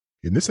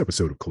In this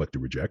episode of Collect or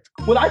Reject.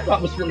 What I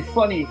thought was really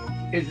funny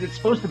is it's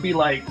supposed to be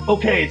like,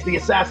 okay, it's the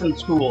assassin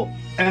school.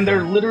 And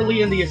they're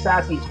literally in the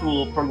assassin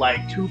school for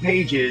like 2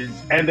 pages.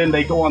 And then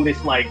they go on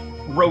this like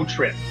road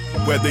trip.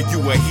 Whether you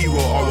a hero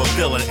or a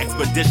villain,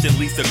 expedition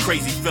leads to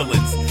crazy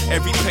feelings.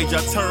 Every page I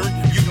turn,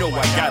 you know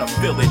I gotta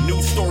feel it.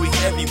 New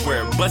stories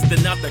everywhere,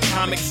 busting out the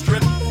comic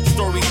strip.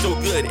 Story so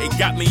good, it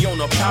got me on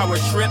a power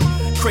trip.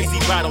 Crazy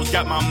battles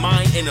got my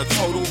mind in a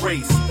total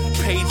race.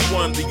 Page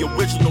 1, the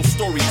original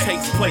story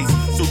takes place.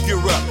 So gear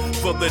up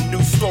for the new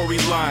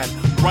storyline.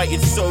 Writing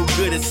so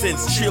good it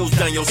sends chills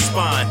down your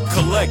spine.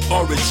 Collect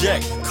or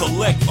reject,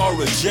 collect or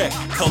reject,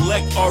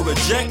 collect or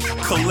reject,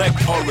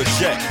 collect or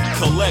reject,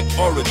 collect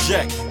or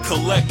reject,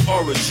 collect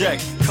or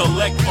reject,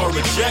 collect or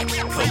reject,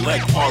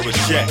 collect or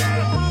reject.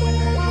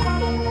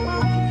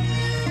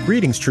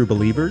 Greetings, true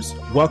believers.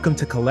 Welcome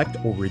to Collect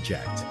or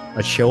Reject,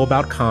 a show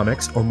about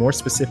comics, or more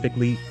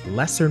specifically,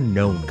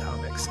 lesser-known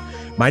comics.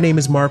 My name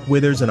is Mark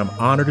Withers, and I'm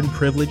honored and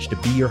privileged to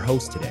be your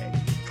host today.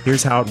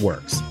 Here's how it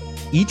works.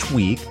 Each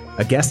week,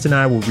 a guest and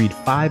I will read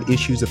 5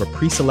 issues of a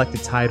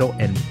pre-selected title,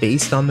 and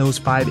based on those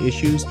 5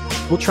 issues,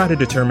 we'll try to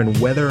determine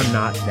whether or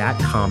not that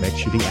comic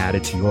should be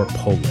added to your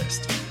pull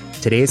list.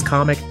 Today's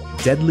comic,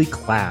 Deadly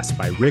Class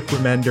by Rick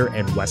Remender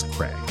and Wes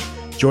Craig.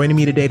 Joining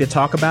me today to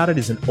talk about it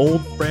is an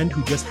old friend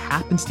who just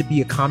happens to be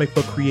a comic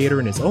book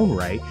creator in his own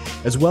right,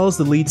 as well as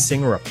the lead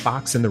singer of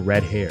Fox and the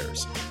Red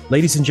Hairs.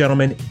 Ladies and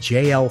gentlemen,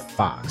 J.L.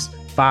 Fox.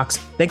 Fox,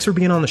 thanks for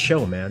being on the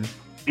show, man.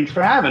 Thanks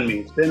for having me.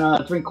 It's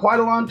been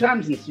quite a long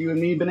time since you and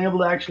me have been able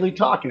to actually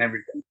talk and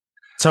everything.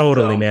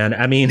 Totally, man.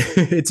 I mean,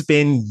 it's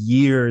been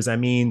years. I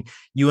mean,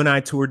 you and I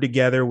toured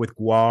together with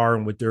Guar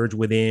and with Dirge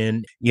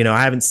Within. You know,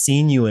 I haven't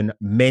seen you in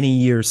many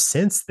years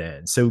since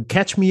then. So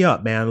catch me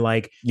up, man.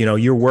 Like, you know,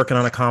 you're working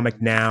on a comic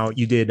now.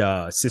 You did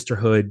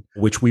Sisterhood,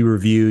 which we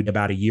reviewed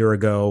about a year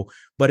ago.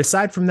 But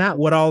aside from that,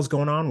 what all is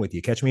going on with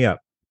you? Catch me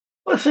up.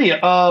 Let's see.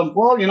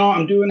 Well, you know,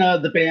 I'm doing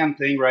the band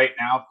thing right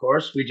now, of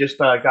course. We just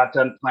got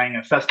done playing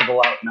a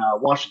festival out in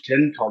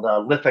Washington called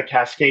Litha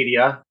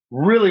Cascadia.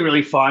 Really,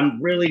 really fun,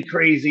 really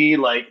crazy,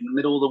 like in the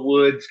middle of the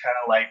woods, kind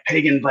of like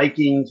pagan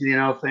Vikings, you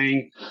know,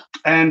 thing.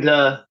 And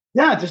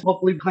yeah, just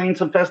hopefully playing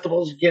some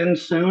festivals again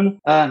soon,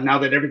 now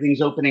that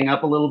everything's opening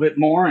up a little bit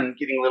more and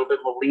getting a little bit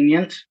more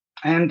lenient.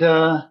 And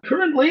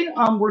currently,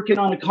 I'm working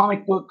on a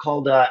comic book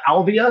called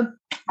Alvia.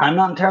 I'm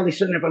not entirely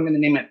certain if I'm going to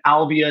name it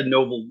Alvia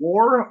Noble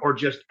War or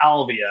just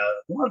Alvia.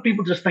 A lot of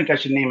people just think I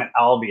should name it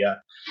Alvia.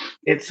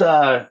 It's,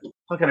 how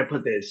can I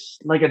put this?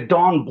 Like a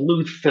Don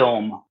Bluth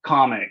film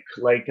comic,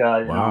 like Wow.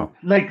 you know,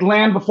 like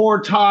Land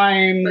Before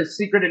Time, The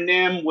Secret of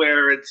Nim,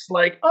 where it's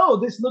like, oh,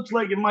 this looks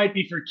like it might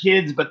be for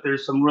kids, but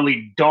there's some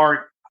really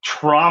dark,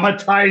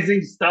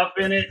 traumatizing stuff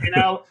in it, you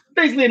know?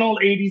 Basically an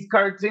old 80s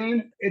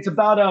cartoon. It's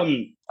about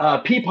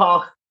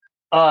Peepaw.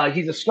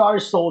 He's a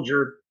Scottish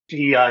soldier.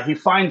 He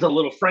finds a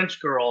little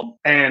French girl,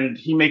 and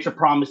he makes a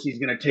promise he's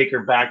going to take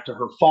her back to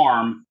her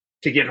farm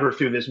to get her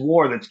through this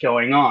war that's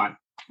going on.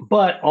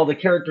 But all the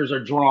characters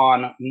are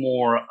drawn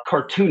more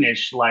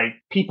cartoonish. Like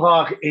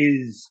Peepaw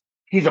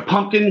he's a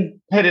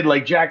pumpkin-headed,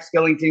 like Jack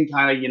Skellington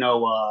kind of, you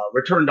know,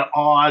 Return to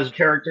Oz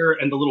character,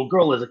 and the little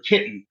girl is a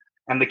kitten,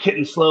 and the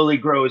kitten slowly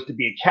grows to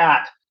be a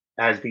cat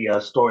as the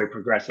story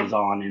progresses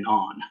on and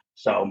on.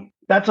 So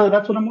that's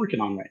what I'm working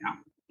on right now.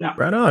 Yeah.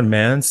 Right on,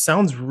 man.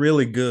 Sounds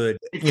really good.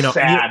 It's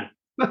sad.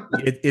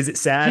 Is it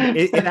sad?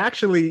 It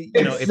actually,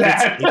 you know,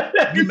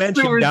 you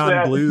mentioned Don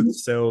sad. Bluth.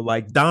 So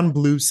like Don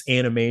Bluth's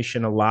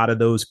animation, a lot of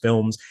those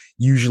films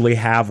usually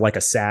have like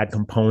a sad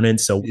component.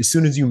 So as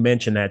soon as you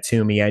mentioned that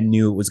to me, I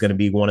knew it was going to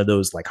be one of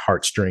those like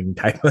heartstring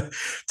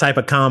type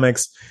of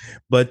comics.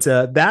 But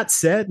that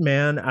said,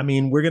 man, I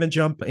mean, we're going to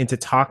jump into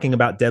talking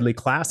about Deadly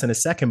Class in a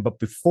second. But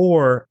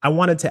before, I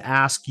wanted to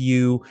ask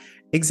you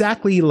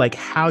exactly like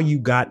how you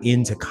got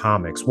into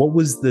comics. What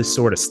was the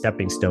sort of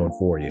stepping stone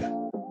for you?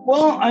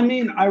 Well, I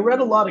mean, I read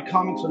a lot of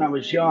comics when I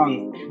was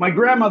young. My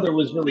grandmother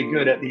was really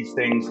good at these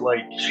things. Like,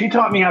 she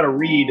taught me how to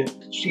read.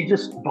 She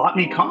just bought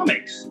me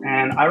comics.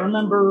 And I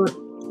remember,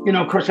 you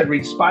know, of course, I'd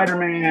read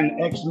Spider-Man,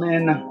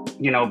 X-Men,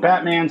 you know,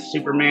 Batman,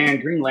 Superman,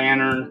 Green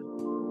Lantern.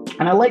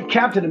 And I liked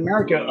Captain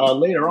America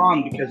later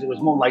on because it was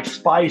more like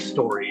spy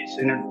stories.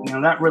 And, you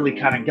know, that really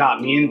kind of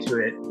got me into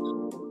it.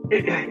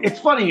 It's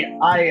funny,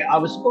 I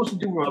was supposed to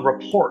do a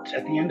report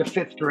at the end of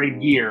 5th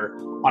grade year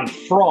on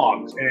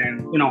frogs,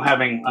 and, you know,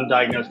 having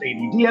undiagnosed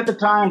ADD at the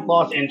time,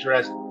 lost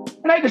interest,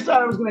 and I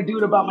decided I was going to do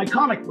it about my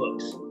comic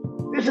books.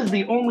 This is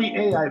the only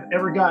A I've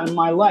ever gotten in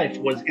my life,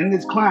 was in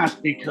this class,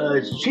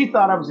 because she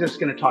thought I was just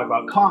going to talk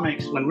about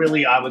comics, when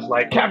really I was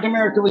like, Captain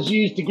America was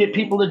used to get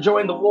people to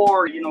join the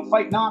war, you know,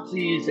 fight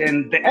Nazis,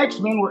 and the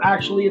X-Men were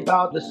actually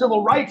about the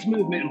civil rights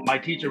movement. My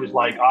teacher was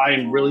like, I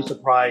am really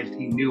surprised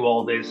he knew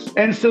all this.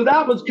 And so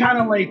that was kind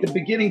of like the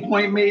beginning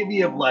point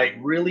maybe of like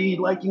really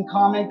liking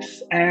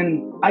comics.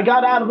 And I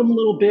got out of them a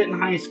little bit in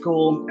high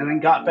school and then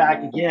got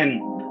back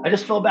again. I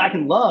just fell back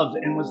in love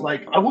and was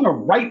like, I want to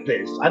write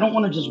this. I don't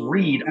want to just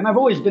read. And I've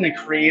always been a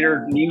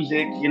creator,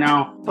 music,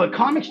 but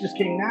comics just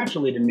came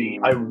naturally to me.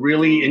 I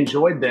really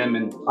enjoyed them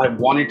and I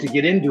wanted to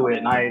get into it.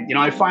 And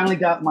I finally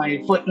got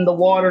my foot in the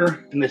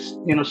water in this,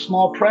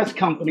 small press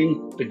company.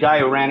 The guy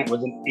who ran it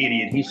was an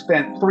idiot. He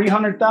spent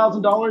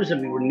 $300,000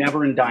 and we were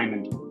never in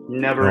Diamond,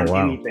 never in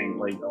anything.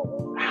 Like,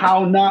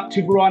 how not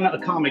to run a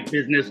comic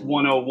business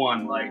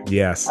 101. Like,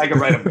 yes, I could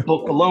write a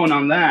book alone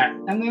on that.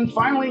 And then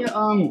finally,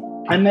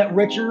 I met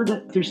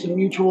Richard through some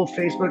mutual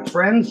Facebook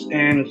friends,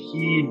 and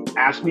he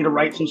asked me to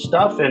write some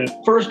stuff. And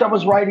first I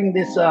was writing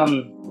this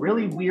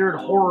really weird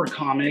horror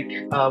comic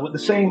with the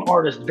same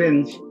artist,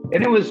 Vince.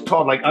 And it was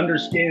called like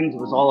Underskins. It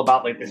was all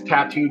about like this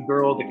tattooed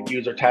girl that could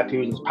use her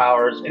tattoos as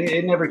powers. And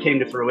it never came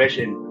to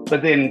fruition.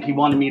 But then he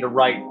wanted me to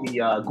write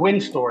the Gwen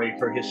story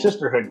for his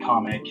Sisterhood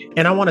comic.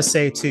 And I want to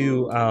say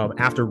too,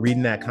 after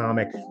reading that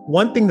comic,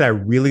 one thing that I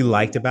really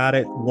liked about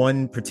it,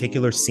 one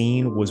particular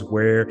scene was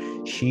where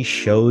she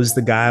shows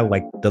the guy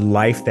like the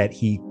life that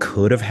he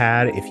could have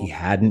had if he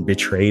hadn't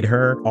betrayed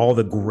her, all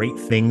the great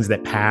things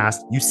that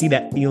passed. You see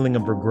that feeling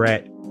of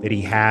regret that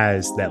he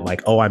has, that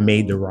like, oh, I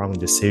made the wrong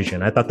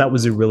decision. I thought that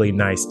was a really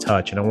nice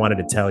touch, and I wanted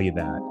to tell you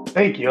that.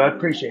 Thank you. I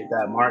appreciate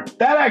that, Mark.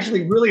 That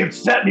actually really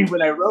upset me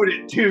when I wrote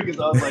it too, because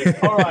I was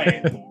like, all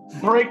right,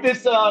 break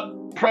this up,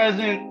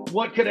 present,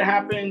 what could have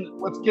happened?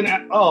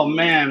 Oh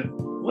man,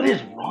 what is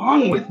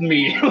wrong with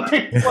me?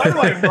 Like, why do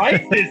I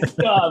write this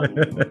stuff?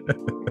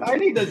 I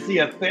need to see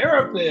a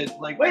therapist.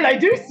 Like, wait, I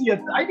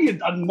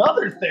need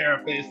another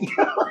therapist.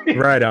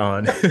 Right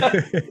on.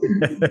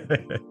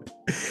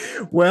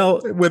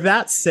 Well, with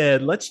that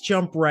said, let's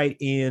jump right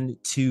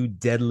into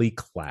Deadly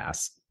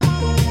Class.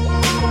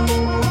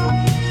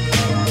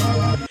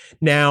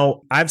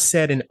 Now, I've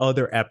said in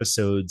other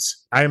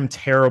episodes, I am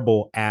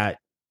terrible at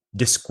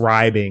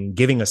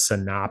giving a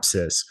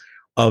synopsis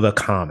of a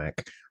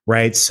comic,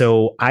 right?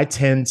 So I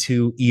tend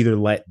to either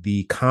let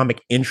the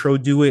comic intro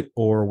do it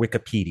or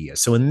Wikipedia.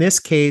 So in this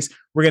case,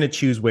 we're going to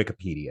choose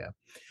Wikipedia.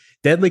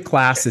 Deadly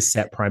Class is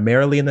set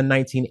primarily in the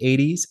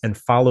 1980s and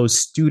follows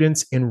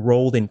students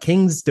enrolled in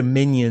King's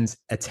Dominion's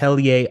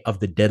Atelier of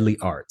the Deadly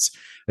Arts,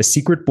 a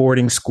secret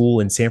boarding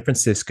school in San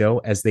Francisco,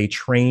 as they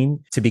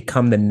train to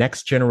become the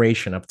next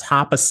generation of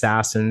top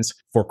assassins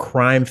for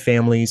crime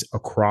families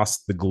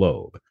across the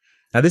globe.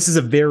 Now, this is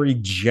a very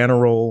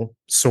general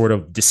sort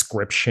of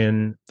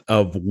description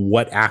of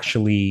what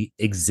actually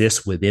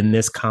exists within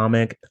this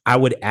comic. I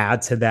would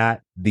add to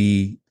that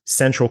the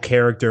central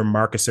character,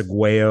 Marcus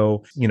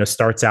Aguayo,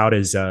 starts out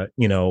as a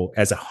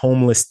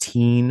homeless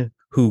teen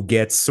who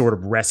gets sort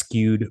of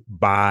rescued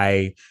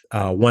by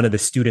one of the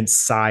students,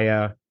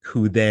 Saya,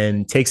 who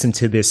then takes him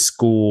to this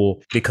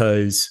school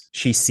because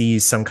she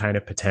sees some kind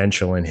of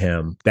potential in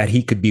him, that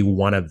he could be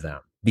one of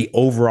them. The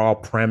overall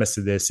premise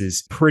of this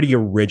is pretty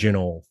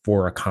original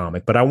for a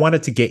comic, but I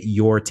wanted to get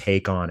your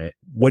take on it.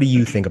 What do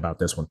you think about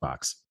this one,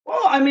 Fox?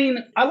 Well, I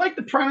mean, I like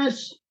the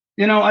premise.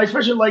 I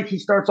especially like he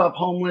starts off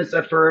homeless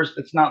at first.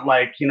 It's not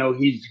like,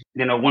 he's,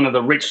 one of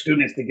the rich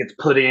students that gets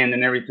put in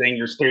and everything.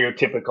 Your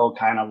stereotypical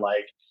kind of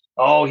like,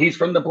 oh, he's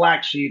from the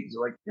black sheep. It's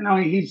like,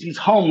 he's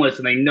homeless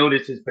and they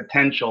notice his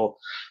potential,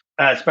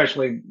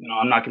 especially,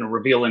 I'm not going to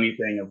reveal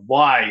anything of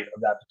why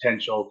of that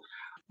potential.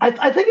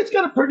 I think it's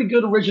got a pretty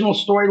good original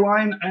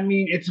storyline. I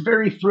mean, it's a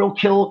very thrill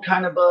kill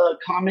kind of a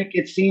comic.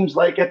 It seems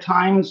like at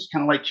times,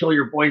 kind of like Kill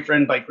Your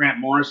Boyfriend by Grant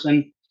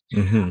Morrison.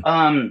 Mm-hmm.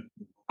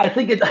 I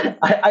think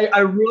I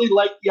really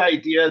like the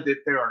idea that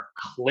there are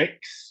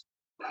cliques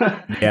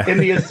in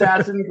the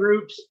assassin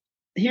groups.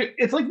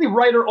 It's like the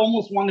writer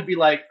almost wanted to be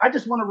like, I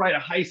just want to write a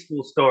high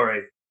school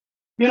story.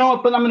 But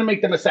I'm going to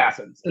make them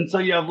assassins. And so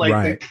you have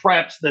like the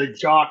preps, the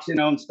jocks,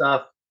 and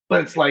stuff.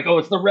 But it's like, oh,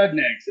 it's the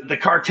rednecks, the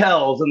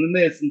cartels, and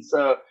then this. And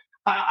so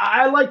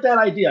I like that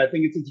idea. I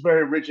think it's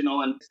very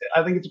original. And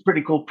I think it's a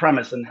pretty cool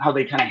premise and how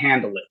they kind of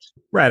handle it.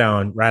 Right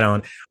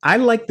on. I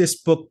like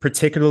this book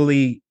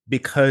particularly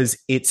because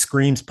it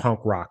screams punk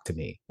rock to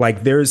me.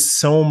 Like, there's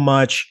so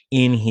much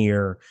in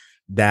here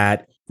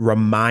that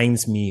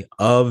reminds me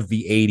of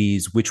the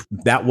 80s, which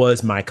that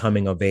was my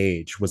coming of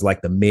age, was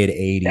like the mid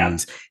 80s. Yeah.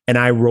 And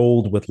I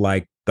rolled with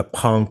like the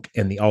punk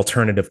and the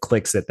alternative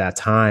cliques at that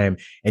time.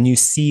 And you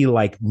see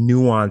like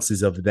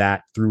nuances of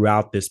that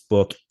throughout this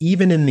book,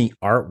 even in the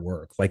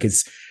artwork. Like,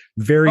 it's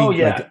very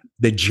like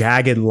the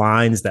jagged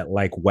lines that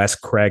like Wes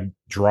Craig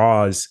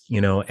draws,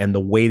 and the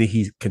way that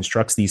he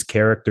constructs these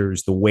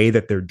characters, the way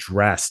that they're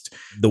dressed,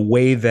 the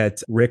way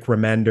that Rick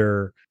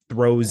Remender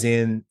throws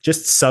in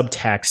just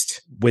subtext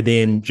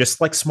within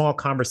just like small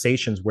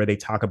conversations where they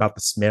talk about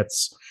the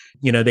Smiths.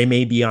 They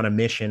may be on a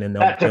mission and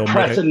they'll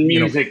depressing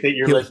music that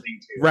you're listening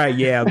to. Right.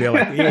 Yeah. They're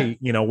like, hey,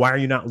 why are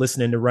you not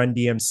listening to Run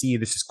DMC?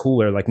 This is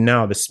cooler. Like,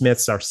 no, the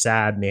Smiths are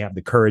sad and they have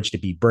the courage to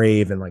be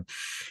brave. And like,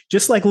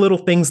 just like little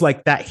things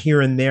like that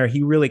here and there,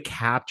 he really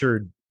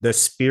captured the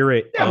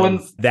spirit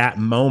of that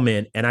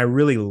moment. And I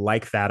really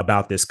like that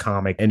about this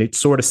comic. And it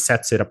sort of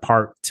sets it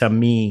apart to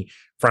me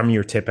from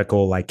your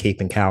typical like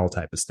Cape and Cowl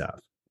type of stuff.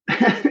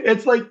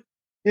 It's like,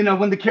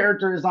 when the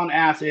character is on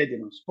acid,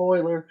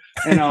 spoiler,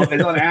 is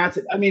on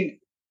acid. I mean,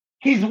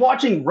 he's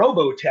watching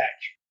Robotech,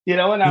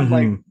 and I'm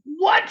like, Mhm.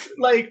 what?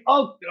 Like,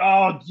 oh,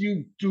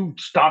 you do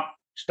stop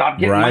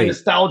getting my Right.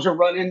 nostalgia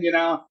running.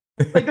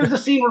 Like there's a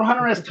scene where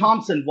Hunter S.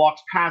 Thompson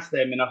walks past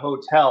them in a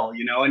hotel,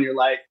 and you're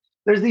like,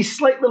 there's these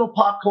slight little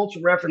pop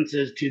culture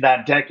references to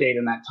that decade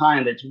and that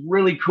time that's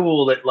really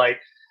cool that like,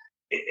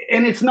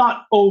 and it's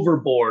not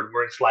overboard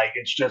where it's like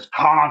it's just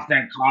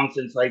constant.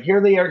 It's like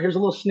here they are, here's a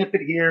little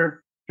snippet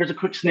here, here's a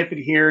quick snippet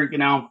here.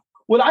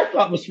 What I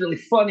thought was really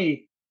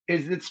funny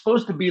is it's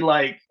supposed to be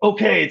like,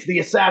 okay, it's the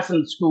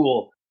assassin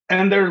school,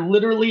 and they're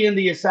literally in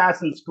the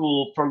assassin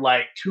school for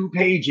like 2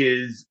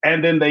 pages,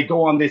 and then they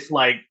go on this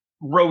like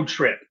road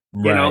trip.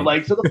 Right.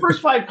 Like so the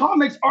first 5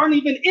 comics aren't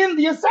even in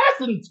the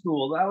assassin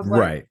school. I was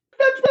like, Right.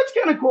 that's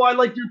kind of cool. I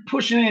like you're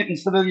pushing it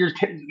instead of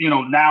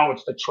now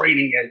it's the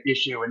training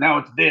issue, and now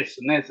it's this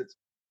and this.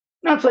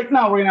 It's like,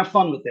 no, we're gonna have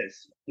fun with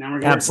this. Now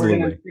Absolutely.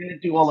 we're gonna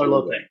do all our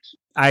little things.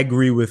 I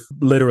agree with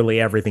literally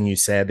everything you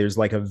said. There's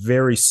like a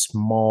very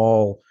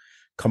small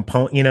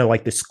component,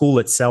 like the school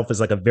itself is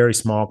like a very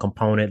small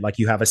component. Like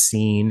you have a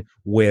scene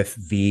with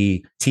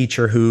the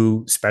teacher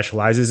who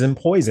specializes in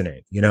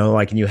poisoning,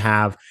 and you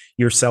have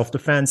your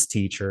self-defense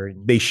teacher.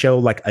 They show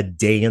like a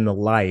day in the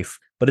life,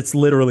 but it's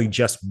literally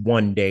just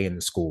one day in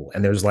the school.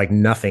 And there's like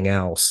nothing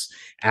else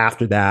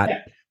after that.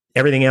 Yeah.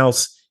 Everything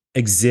else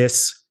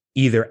exists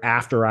either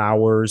after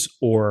hours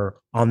or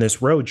on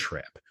this road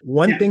trip.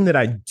 One thing that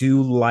I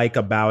do like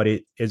about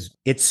it is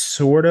it's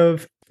sort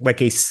of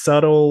like a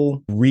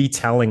subtle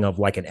retelling of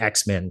like an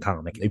X-Men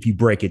comic, if you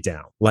break it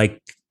down.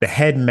 Like the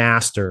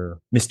headmaster,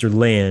 Mr.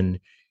 Lin,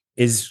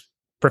 is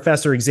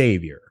Professor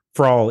Xavier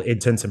for all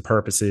intents and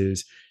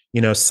purposes.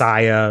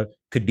 Saya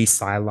could be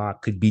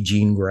Psylocke, could be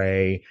Jean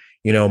Grey.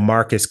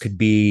 Marcus could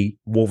be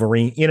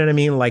Wolverine, you know what I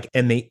mean? Like,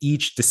 and they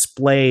each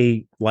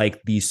display like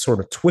these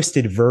sort of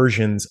twisted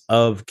versions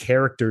of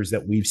characters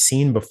that we've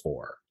seen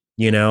before,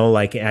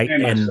 like,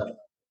 and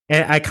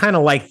I kind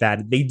of like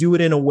that. They do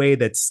it in a way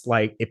that's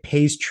like, it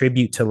pays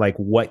tribute to like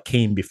what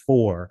came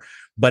before,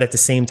 but at the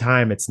same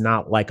time, it's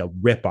not like a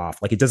ripoff.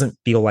 Like it doesn't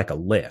feel like a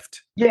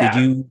lift. Yeah.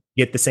 Did you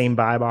get the same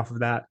vibe off of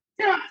that?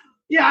 Yeah.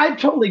 Yeah. I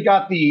totally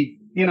got the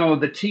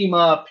team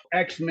up,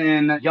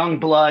 X-Men, Young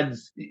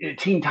Bloods,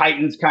 Teen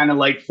Titans kind of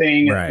like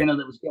thing, Right.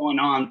 That was going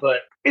on.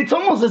 But it's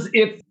almost as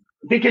if,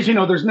 because,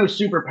 there's no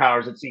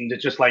superpowers, it seems.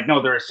 It's just like,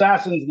 no, they're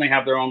assassins and they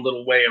have their own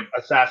little way of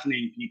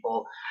assassinating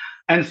people.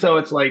 And so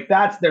it's like,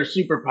 that's their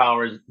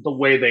superpowers, the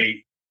way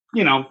they,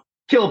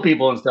 kill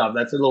people and stuff.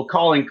 That's their little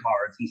calling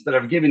cards instead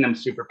of giving them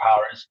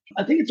superpowers.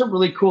 I think it's a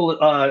really cool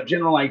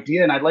general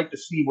idea, and I'd like to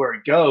see where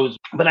it goes.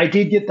 But I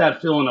did get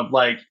that feeling of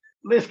like,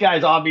 this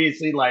guy's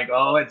obviously like,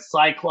 oh, it's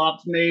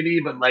Cyclops maybe,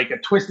 but like a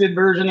twisted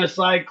version of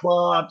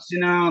Cyclops,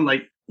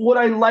 like what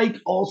I like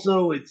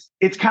also, it's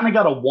kind of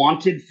got a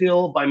Wanted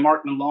feel by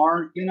Mark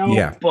Millar,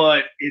 Yeah.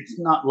 But it's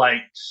not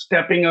like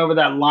stepping over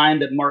that line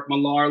that Mark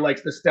Millar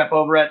likes to step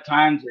over at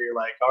times where you're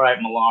like, all right,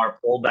 Millar,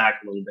 pull back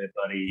a little bit,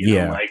 buddy.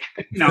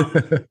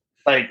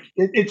 Like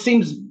it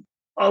seems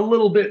a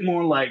little bit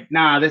more like,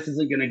 nah, this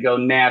isn't going to go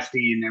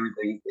nasty and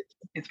everything.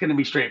 It's going to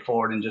be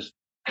straightforward and just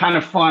kind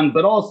of fun,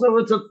 but also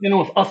it's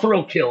a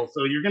thrill kill.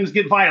 So you're going to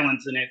get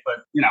violence in it,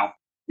 but yeah,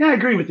 I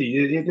agree with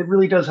you. It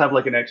really does have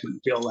like an X-Men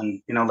feel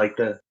and, like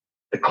the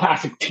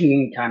classic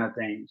teen kind of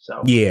thing.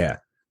 So yeah,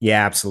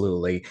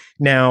 absolutely.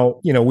 Now,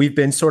 we've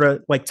been sort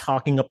of like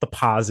talking up the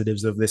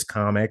positives of this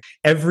comic.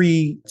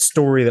 Every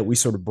story that we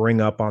sort of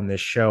bring up on this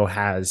show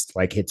has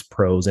like its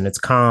pros and its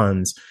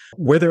cons.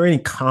 Were there any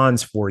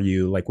cons for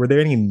you? Like, were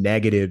there any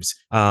negatives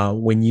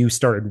when you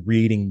started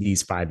reading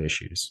these 5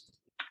 issues?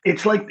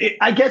 It's like,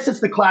 I guess it's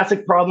the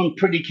classic problem,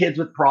 pretty kids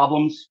with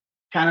problems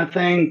kind of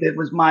thing.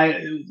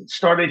 It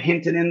started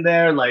hinting in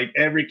there, like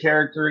every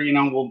character,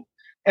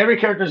 every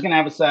character is going to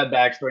have a sad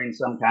backstory in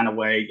some kind of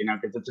way,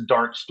 because it's a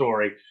dark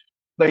story.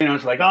 But,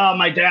 it's like, oh,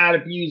 my dad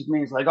abused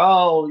me. It's like,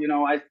 oh,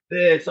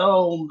 I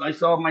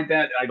saw my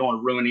dad. I don't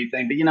want to ruin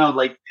anything, but,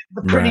 like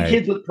the pretty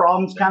kids with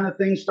problems kind of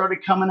thing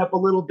started coming up a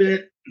little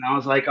bit. And I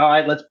was like, all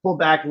right, let's pull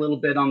back a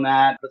little bit on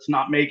that. Let's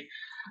not make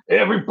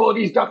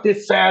everybody's got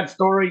this sad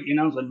story,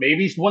 so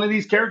maybe one of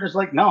these characters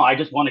like, no, I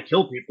just want to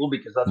kill people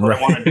because that's what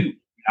I want to do.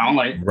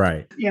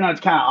 Right. It's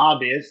kind of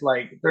obvious.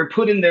 Like they're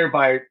put in there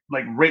by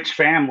like rich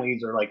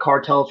families or like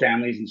cartel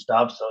families and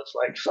stuff. So it's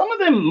like some of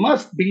them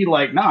must be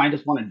like, no, I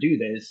just want to do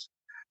this.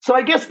 So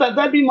I guess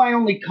that'd be my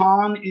only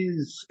con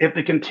is if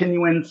the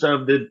continuance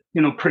of the,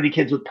 pretty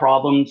kids with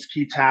problems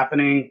keeps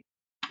happening.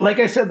 Like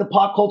I said, the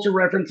pop culture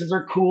references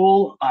are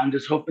cool. I'm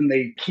just hoping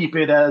they keep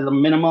it as a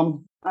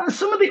minimum.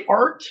 Some of the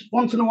art,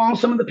 once in a while,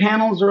 some of the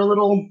panels are a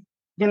little,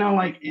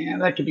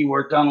 that could be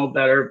worked on a little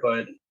better,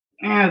 but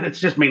it's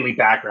just mainly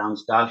background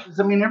stuff.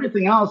 I mean,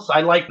 everything else, I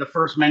like the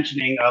first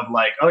mentioning of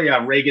like, oh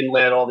yeah, Reagan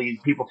led all these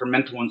people from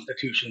mental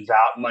institutions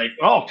out, and like,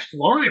 oh,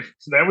 all right,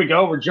 so there we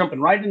go. We're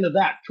jumping right into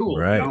that. Cool.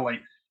 Right.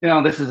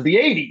 This is the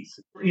 80s.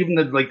 Even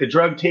the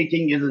drug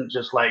taking isn't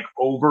just like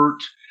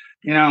overt.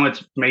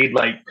 It's made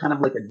like kind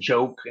of like a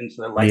joke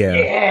instead of like,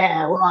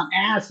 yeah, we're on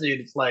acid.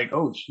 It's like,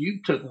 oh,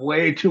 you took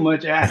way too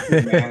much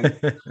acid,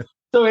 man.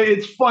 So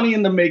it's funny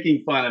in the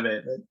making fun of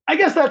it. I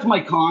guess that's my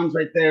cons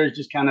right there. Is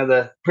just kind of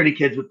the pretty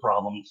kids with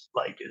problems,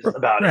 like is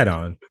about Right it.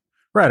 on.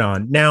 Right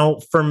on. Now,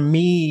 for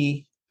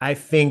me, I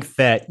think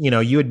that,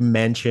 you had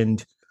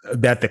mentioned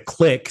that the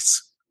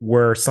clicks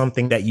were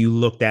something that you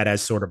looked at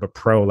as sort of a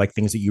pro, like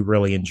things that you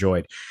really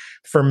enjoyed.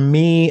 For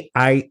me,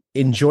 I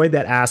enjoyed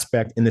that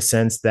aspect in the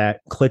sense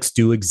that clicks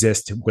do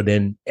exist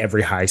within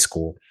every high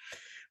school,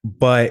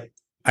 but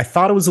I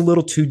thought it was a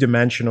little two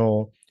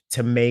dimensional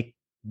to make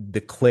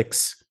the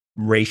cliques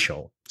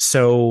racial.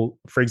 So,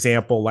 for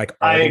example, like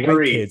I all the white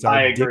agree. kids are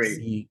I agree.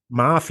 Dixie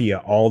Mafia,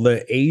 all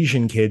the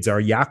Asian kids are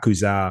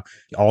Yakuza,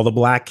 all the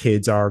black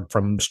kids are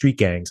from street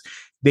gangs.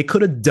 They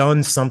could have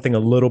done something a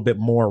little bit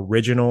more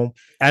original.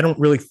 I don't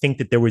really think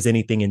that there was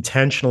anything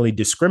intentionally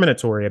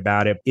discriminatory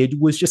about it. It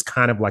was just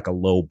kind of like a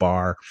low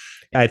bar.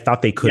 I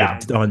thought they could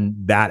have Yeah. done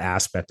that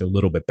aspect a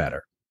little bit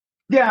better.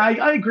 Yeah,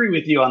 I agree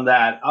with you on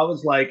that. I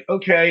was like,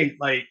 okay,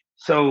 like,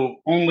 so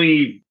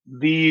only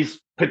these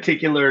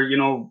particular,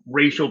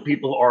 racial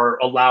people are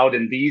allowed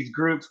in these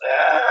groups.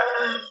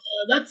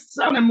 That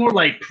sounded more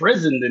like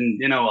prison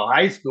than, a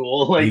high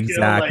school. Like,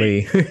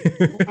 Exactly.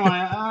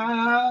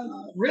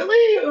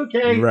 really?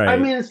 Okay. I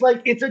Right. mean, it's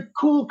like, it's a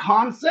cool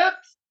concept.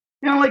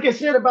 Like I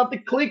said about the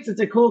cliques,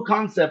 it's a cool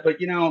concept, but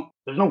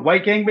there's no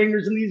white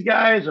gangbangers in these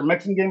guys or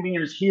Mexican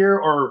gangbangers here,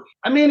 or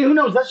I mean, who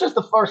knows? That's just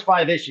the first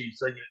 5 issues.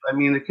 So I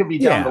mean, it could be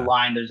down the Yeah.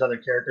 line. There's other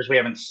characters we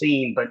haven't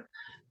seen, but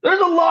there's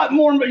a lot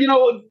more,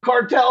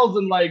 cartels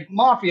and like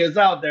mafias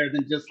out there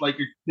than just like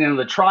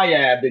the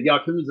triad, the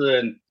yakuza,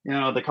 and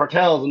the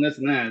cartels and this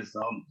and this. So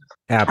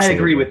I agree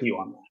Absolutely. with you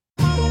on that.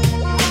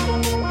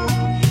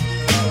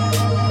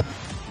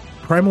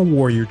 Primal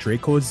Warrior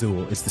Draco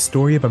Azul is the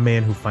story of a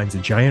man who finds a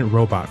giant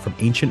robot from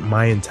ancient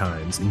Mayan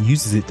times and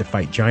uses it to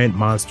fight giant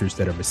monsters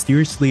that are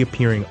mysteriously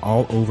appearing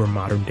all over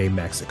modern day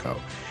Mexico.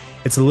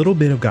 It's a little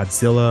bit of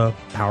Godzilla,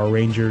 Power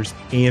Rangers,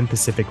 and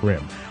Pacific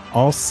Rim,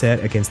 all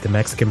set against the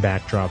Mexican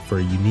backdrop for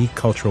a unique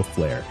cultural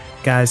flair.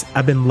 Guys,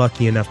 I've been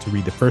lucky enough to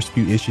read the first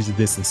few issues of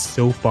this, and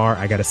so far,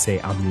 I gotta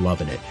say, I'm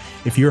loving it.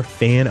 If you're a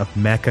fan of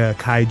mecha,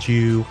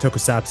 kaiju,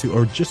 tokusatsu,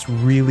 or just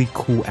really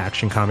cool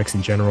action comics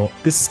in general,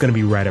 this is gonna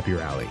be right up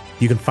your alley.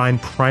 You can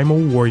find Primal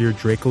Warrior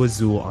Draco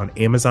Azul on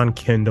Amazon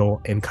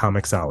Kindle and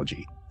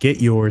Comixology. Get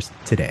yours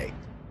today.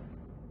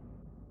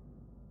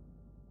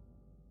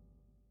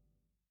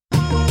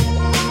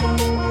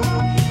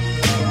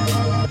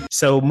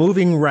 So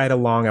moving right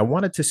along, I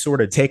wanted to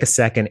sort of take a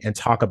second and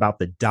talk about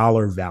the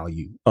dollar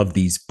value of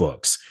these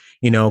books.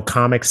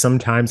 Comics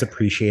sometimes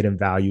appreciate in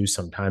value,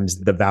 sometimes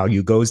the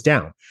value goes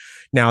down.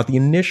 Now, at the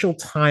initial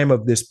time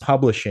of this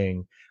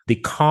publishing, the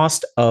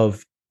cost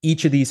of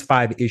each of these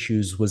 5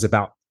 issues was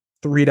about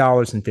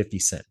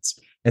 $3.50.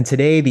 And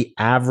today, the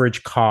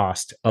average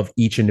cost of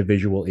each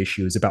individual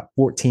issue is about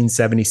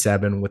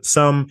 $14.77, with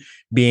some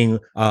being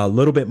a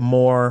little bit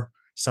more,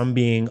 some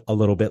being a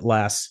little bit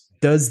less.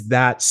 Does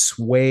that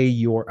sway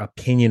your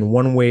opinion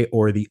one way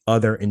or the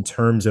other in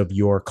terms of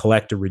your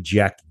collect or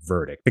reject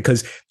verdict?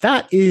 Because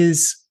that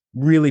is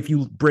really, if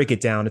you break it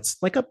down, it's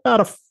like about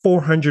a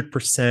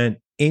 400%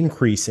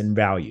 increase in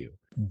value.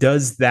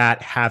 Does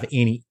that have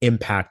any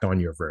impact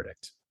on your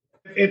verdict?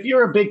 If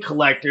you're a big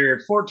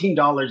collector,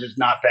 $14 is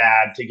not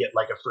bad to get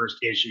like a first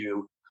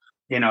issue,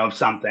 of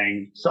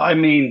something. So I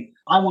mean,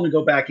 I want to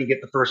go back and get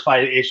the first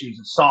 5 issues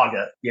of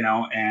Saga,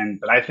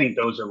 but I think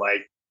those are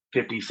like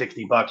 50,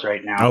 $60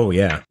 right now. Oh,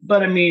 yeah.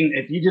 But I mean,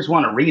 if you just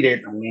want to read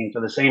it, I mean, for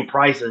the same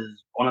price as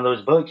one of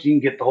those books, you can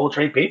get the whole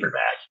trade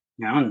paperback,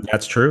 and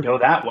That's true. go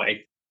that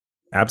way.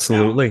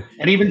 Absolutely.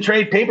 And even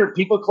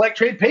people collect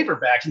trade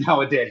paperbacks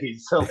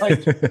nowadays. So like,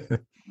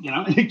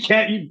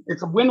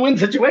 it's a win-win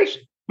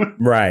situation.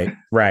 Right.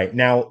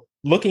 Now,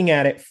 looking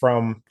at it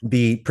from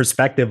the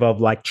perspective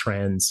of like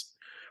trends,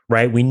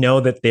 right? We know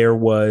that there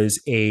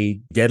was a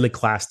Deadly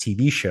Class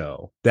TV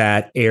show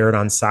that aired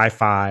on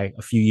Sci-Fi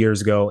a few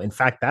years ago. In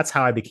fact, that's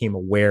how I became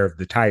aware of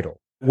the title.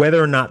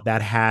 Whether or not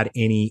that had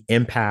any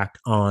impact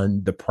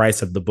on the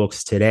price of the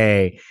books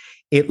today,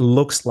 it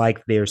looks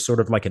like there's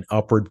sort of like an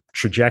upward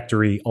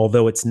trajectory,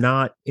 although it's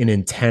not an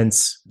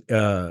intense,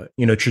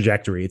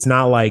 trajectory. It's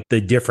not like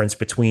the difference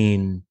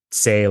between,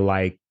 say,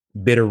 like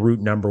Bitterroot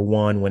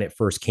 #1 when it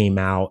first came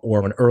out,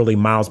 or an early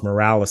Miles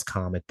Morales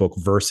comic book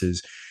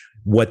versus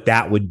what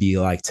that would be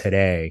like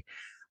today.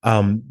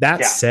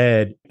 That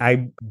said,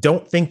 I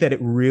don't think that it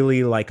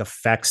really like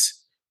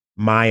affects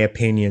my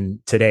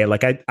opinion today.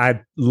 Like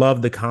I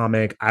love the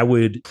comic. I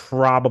would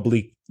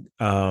probably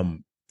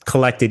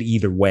collect it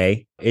either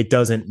way. It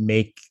doesn't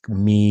make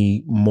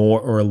me more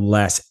or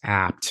less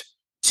apt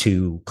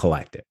to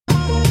collect it.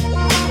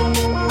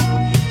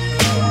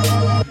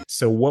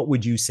 So what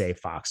would you say,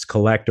 Fox?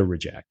 Collect or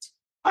reject?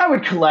 I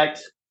would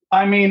collect.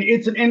 I mean,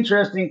 it's an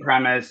interesting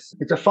premise.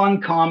 It's a fun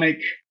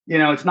comic.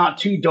 It's not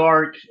too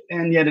dark,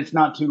 and yet it's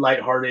not too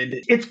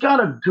lighthearted. It's got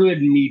a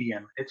good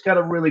medium. It's got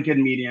a really good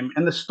medium.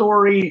 And the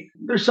story,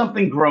 there's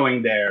something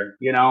growing there,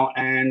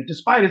 and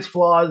despite its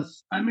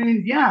flaws, I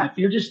mean, yeah, if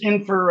you're just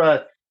in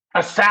for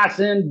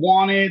assassin,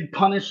 wanted,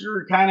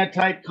 Punisher kind of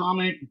type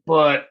comic,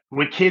 but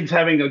with kids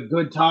having a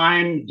good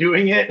time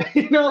doing it.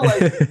 This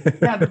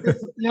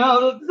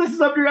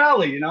is up your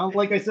alley.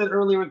 Like I said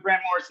earlier with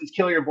Grant Morrison's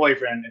Kill Your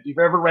Boyfriend. If you've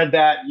ever read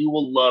that, you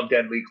will love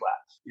Deadly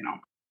Class.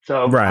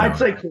 So right I'd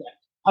say collect.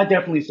 I'd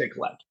definitely say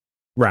collect.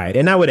 Right.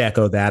 And I would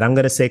echo that. I'm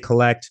going to say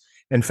collect.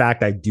 In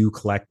fact, I do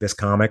collect this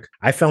comic.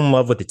 I fell in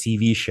love with the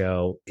TV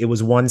show. It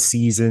was one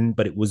season,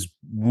 but it was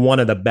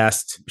one of the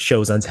best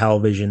shows on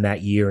television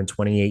that year in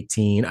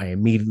 2018. I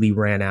immediately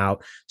ran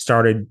out,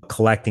 started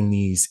collecting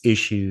these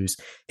issues,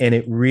 and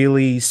it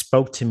really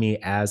spoke to me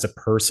as a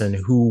person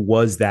who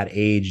was that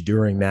age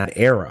during that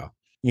era.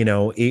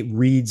 It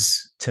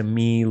reads to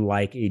me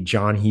like a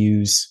John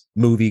Hughes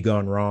movie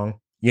gone wrong.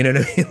 You know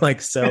what I mean?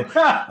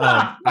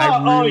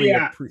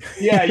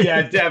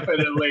 Yeah,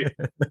 definitely.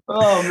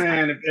 Oh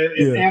man,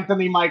 if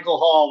Anthony Michael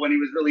Hall, when he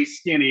was really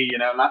skinny,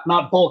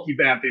 not bulky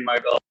Anthony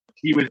Michael,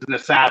 he was an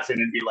assassin,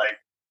 and be like,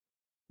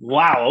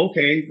 wow,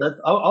 okay,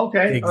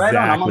 okay, exactly. Right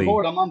on.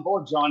 I'm on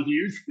board, John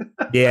Hughes.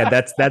 Yeah,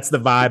 that's the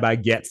vibe I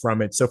get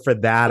from it. So for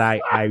that,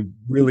 I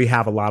really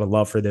have a lot of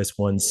love for this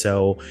one.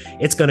 So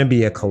it's going to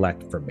be a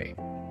collect for me.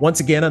 Once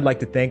again, I'd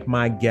like to thank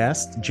my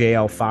guest,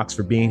 JL Fox,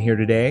 for being here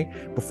today.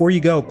 Before you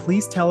go,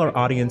 please tell our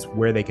audience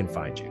where they can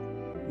find you.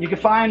 You can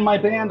find my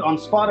band on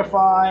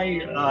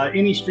Spotify,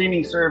 any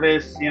streaming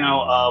service.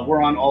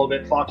 We're on all of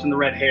it. Fox and the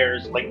Red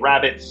Hairs, like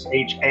rabbits,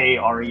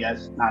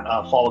 HARES,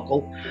 not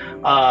follicle.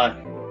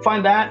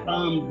 Find that.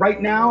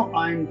 Right now,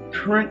 I'm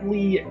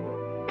currently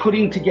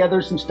putting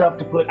together some stuff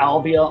to put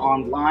Albia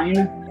online.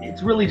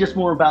 It's really just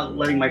more about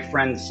letting my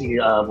friends see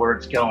where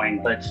it's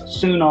going. But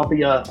soon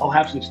I'll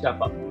have some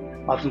stuff up.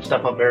 I'll have some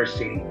stuff up very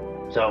soon.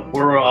 So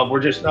we're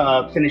just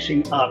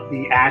finishing up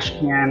the ash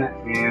can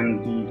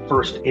and the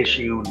first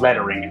issue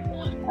lettering,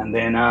 and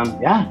then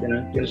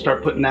gonna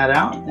start putting that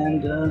out,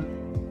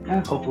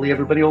 and hopefully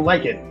everybody will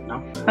like it.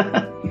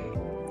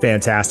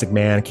 Fantastic,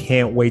 man.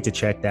 Can't wait to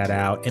check that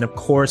out. And of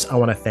course, I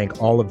want to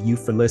thank all of you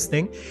for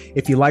listening.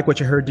 If you like what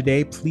you heard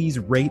today, please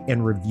rate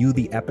and review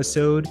the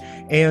episode,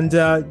 and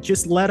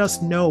just let us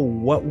know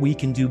what we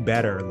can do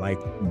better. Like,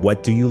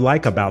 what do you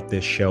like about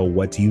this show?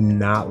 What do you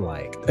not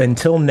like?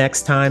 Until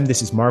next time,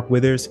 this is Mark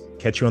Withers.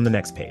 Catch you on the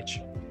next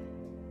page.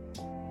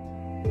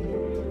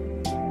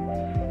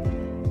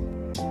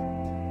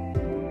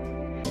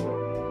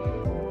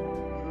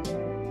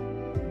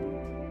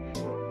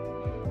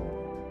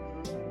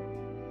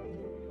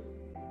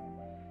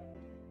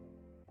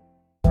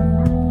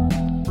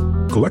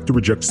 Collect or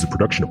Reject is a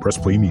production of Press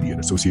Play Media in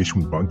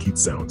association with Von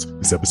Keats Sounds.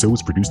 This episode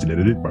was produced and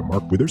edited by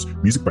Mark Withers,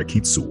 music by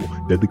Keith Sewell.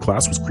 Deadly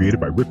Class was created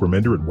by Rick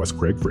Remender and Wes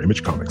Craig for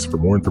Image Comics. For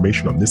more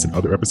information on this and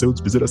other episodes,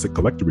 visit us at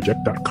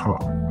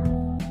collectorreject.com.